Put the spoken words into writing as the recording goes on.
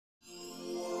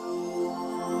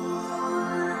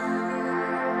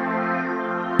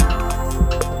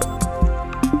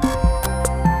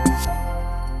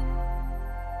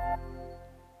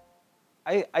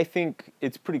I think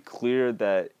it's pretty clear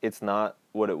that it's not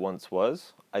what it once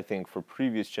was. I think for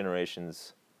previous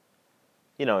generations,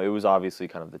 you know, it was obviously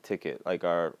kind of the ticket. Like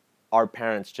our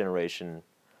parents' generation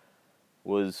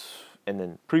was, and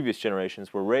then previous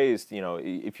generations were raised, you know,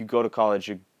 if you go to college,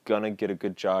 you're gonna get a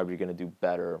good job, you're gonna do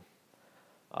better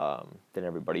than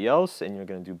everybody else, and you're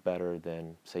gonna do better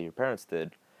than, say, your parents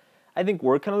did. I think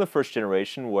we're kind of the first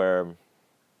generation where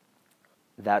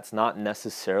that's not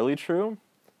necessarily true,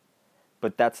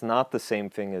 but that's not the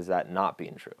same thing as that not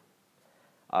being true.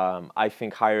 I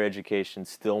think higher education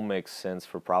still makes sense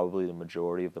for probably the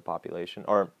majority of the population,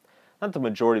 or not the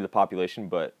majority of the population,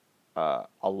 but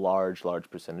a large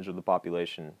percentage of the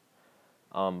population.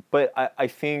 But I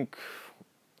think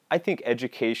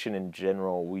education in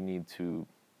general, we need to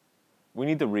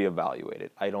reevaluate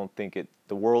it. I don't think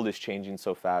the world is changing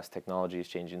so fast, technology is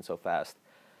changing so fast,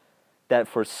 that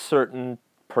for certain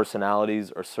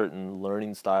personalities or certain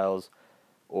learning styles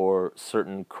or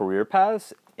certain career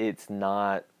paths, it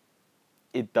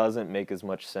doesn't make as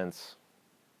much sense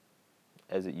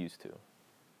as it used to.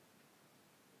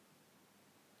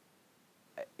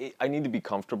 I need to be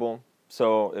comfortable.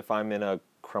 So if I'm in a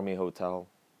crummy hotel,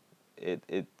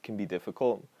 it can be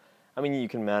difficult. I mean, you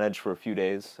can manage for a few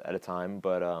days at a time,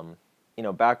 but you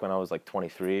know, back when I was like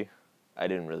 23, I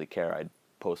didn't really care. I'd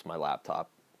post my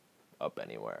laptop up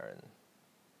anywhere and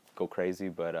go crazy.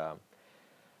 But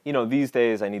you know, these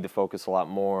days I need to focus a lot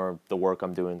more. The work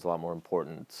I'm doing is a lot more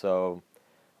important. So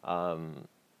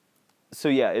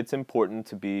yeah, it's important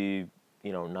to be,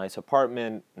 you know, nice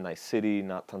apartment, nice city,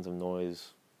 not tons of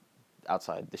noise,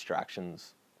 outside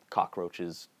distractions,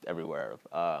 cockroaches everywhere.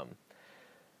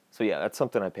 So yeah, that's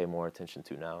something I pay more attention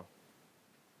to now.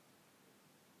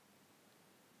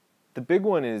 The big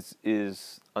one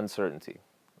is uncertainty.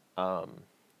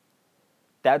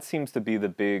 That seems to be the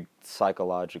big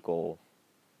psychological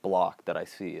block that I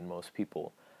see in most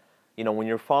people. You know, when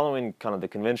you're following kind of the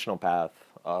conventional path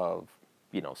of,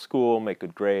 you know, school, make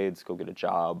good grades, go get a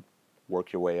job,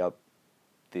 work your way up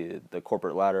the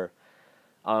corporate ladder,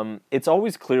 it's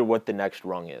always clear what the next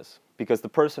rung is because the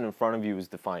person in front of you is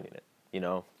defining it. You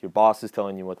know, your boss is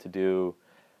telling you what to do,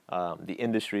 the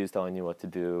industry is telling you what to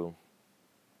do,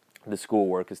 the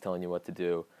schoolwork is telling you what to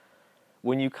do.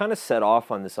 When you kind of set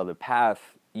off on this other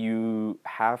path, you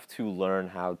have to learn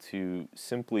how to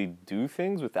simply do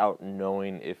things without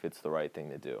knowing if it's the right thing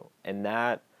to do. And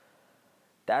that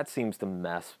seems to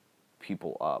mess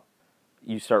people up.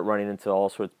 You start running into all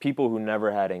sorts of people who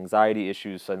never had anxiety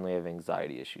issues suddenly have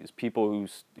anxiety issues. People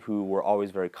who were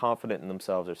always very confident in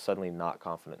themselves are suddenly not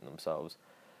confident in themselves.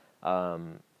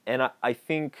 And I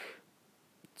think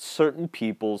certain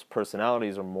people's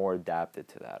personalities are more adapted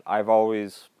to that. I've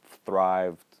always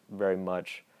thrived very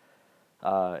much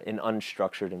in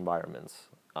unstructured environments.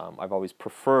 I've always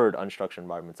preferred unstructured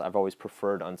environments. I've always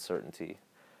preferred uncertainty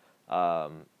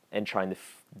and trying to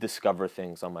discover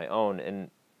things on my own.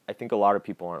 And I think a lot of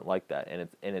people aren't like that,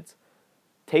 and it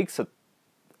takes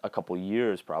a couple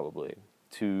years probably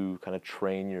to kind of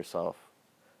train yourself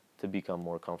to become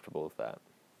more comfortable with that.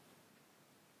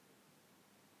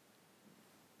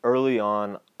 Early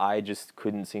on, I just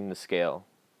couldn't seem to scale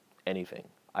anything.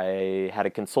 I had a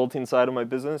consulting side of my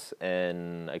business,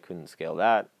 and I couldn't scale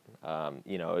that.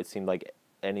 You know, it seemed like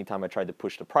anytime I tried to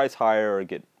push the price higher or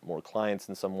get more clients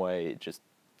in some way, it just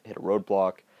hit a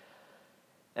roadblock.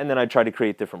 And then I tried to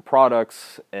create different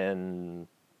products, and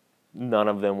none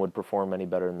of them would perform any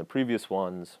better than the previous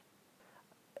ones.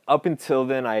 Up until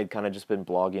then, I had kind of just been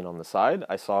blogging on the side.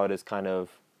 I saw it as kind of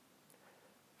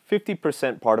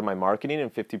 50% part of my marketing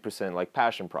and 50% like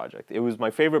passion project. It was my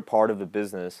favorite part of the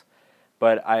business,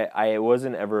 but it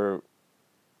wasn't ever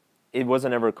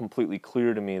completely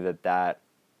clear to me that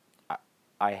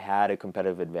I had a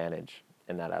competitive advantage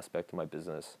in that aspect of my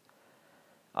business.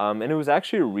 And it was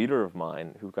actually a reader of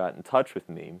mine who got in touch with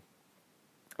me,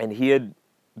 and he had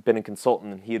been a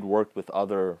consultant, and he had worked with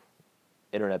other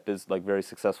very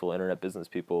successful internet business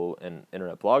people and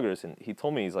internet bloggers, and he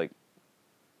told me, he's like,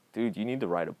 dude, you need to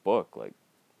write a book. Like,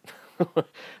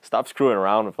 stop screwing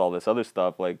around with all this other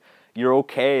stuff. Like, you're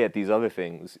okay at these other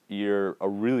things. You're a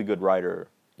really good writer.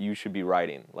 You should be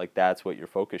writing. Like, that's what your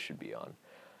focus should be on.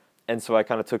 And so I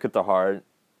kind of took it to heart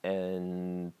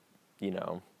and, you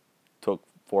know, took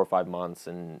 4 or 5 months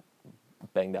and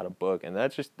banged out a book, and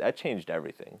that changed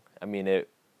everything. I mean,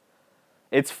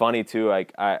 it's funny too.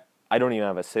 Like I don't even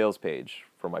have a sales page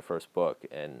for my first book,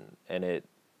 and it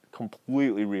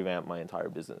completely revamped my entire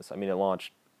business. I mean, it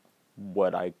launched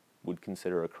what I would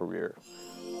consider a career.